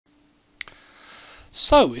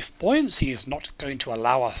So, if buoyancy is not going to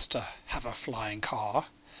allow us to have a flying car,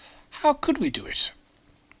 how could we do it?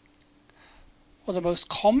 Well, the most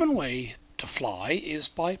common way to fly is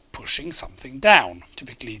by pushing something down,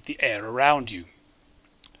 typically the air around you.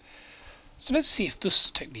 So let's see if this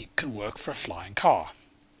technique can work for a flying car.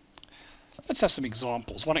 Let's have some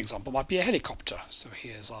examples. One example might be a helicopter. So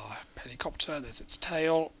here's our helicopter, there's its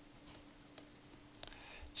tail,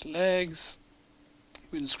 its legs,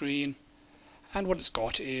 windscreen, and what it's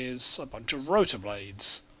got is a bunch of rotor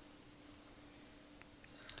blades.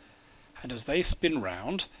 And as they spin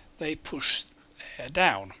round, they push air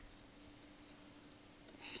down.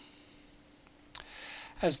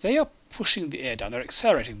 As they are pushing the air down, they're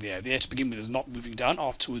accelerating the air. The air to begin with is not moving down.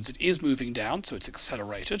 Afterwards it is moving down, so it's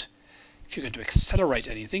accelerated. If you're going to accelerate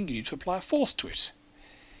anything, you need to apply a force to it.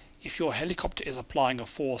 If your helicopter is applying a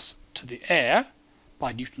force to the air,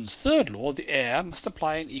 by Newton's third law, the air must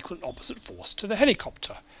apply an equal and opposite force to the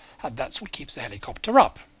helicopter, and that's what keeps the helicopter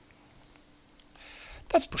up.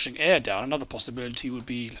 That's pushing air down. Another possibility would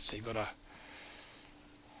be, let's say you've got a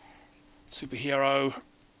superhero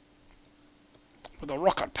with a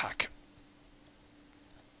rocket pack.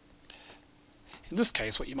 In this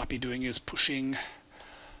case, what you might be doing is pushing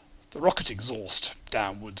the rocket exhaust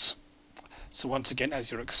downwards. So once again,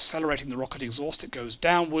 as you're accelerating the rocket exhaust, it goes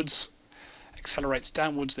downwards, accelerates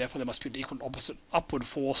downwards, therefore there must be an equal and opposite upward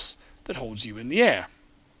force that holds you in the air.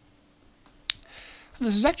 And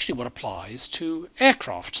this is actually what applies to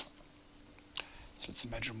aircraft. So let's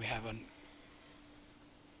imagine we have an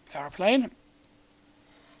aeroplane,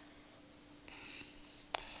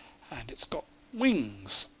 and it's got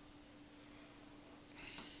wings.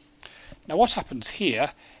 Now what happens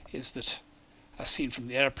here is that, as seen from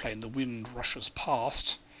the airplane, the wind rushes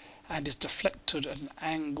past and is deflected at an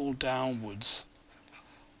angle downwards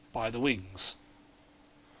by the wings.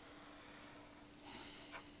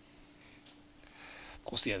 Of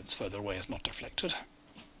course, the air that's further away is not deflected.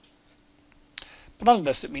 But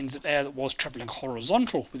nonetheless, it means that air that was travelling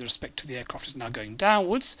horizontal with respect to the aircraft is now going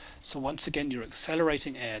downwards. So once again, you're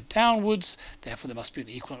accelerating air downwards. Therefore, there must be an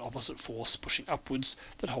equal and opposite force pushing upwards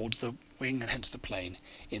that holds the wing and hence the plane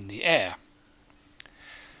in the air.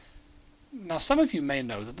 Now, some of you may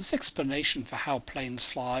know that this explanation for how planes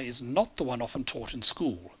fly is not the one often taught in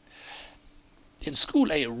school. In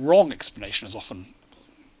school, a wrong explanation is often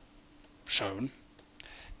shown.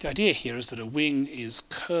 The idea here is that a wing is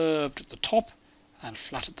curved at the top and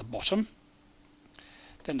flat at the bottom.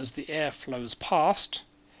 Then as the air flows past,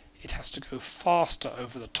 it has to go faster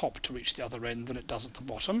over the top to reach the other end than it does at the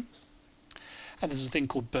bottom. And there's a thing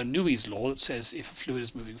called Bernoulli's law that says if a fluid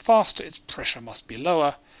is moving faster, its pressure must be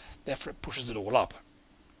lower, therefore it pushes it all up.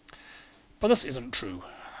 But this isn't true,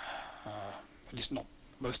 at least not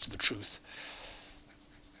most of the truth.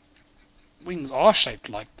 Wings are shaped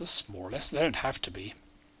like this, more or less. They don't have to be.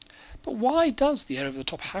 But why does the air over the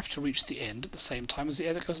top have to reach the end at the same time as the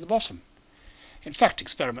air that goes at the bottom? In fact,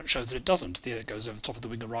 experiment shows that it doesn't. The air that goes over the top of the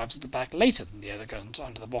wing arrives at the back later than the air that goes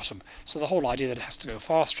under the bottom. So the whole idea that it has to go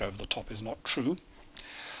faster over the top is not true.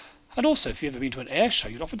 And also, if you've ever been to an air show,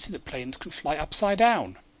 you'd often see that planes can fly upside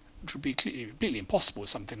down, which would be completely impossible with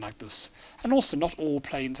something like this. And also, not all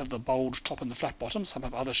planes have the bulge top and the flat bottom. Some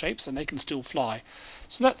have other shapes, and they can still fly.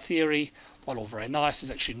 So that theory, while all very nice, is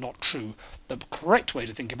actually not true. The correct way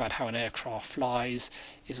to think about how an aircraft flies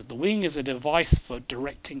is that the wing is a device for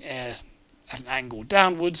directing air at an angle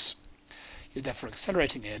downwards. You're therefore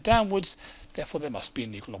accelerating air downwards, therefore there must be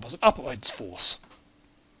an equal and opposite upwards force.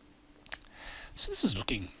 So this is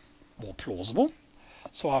looking more plausible.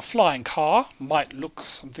 So our flying car might look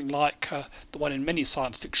something like the one in many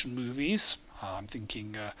science fiction movies. I'm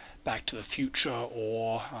thinking Back to the Future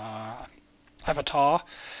or Avatar,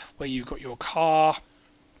 where you've got your car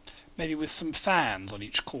maybe with some fans on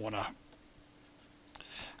each corner.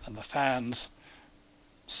 And the fans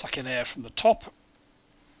suck in air from the top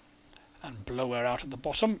and blow air out at the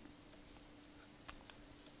bottom.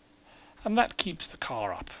 And that keeps the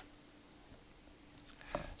car up.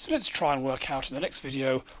 So let's try and work out in the next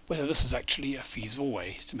video whether this is actually a feasible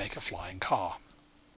way to make a flying car.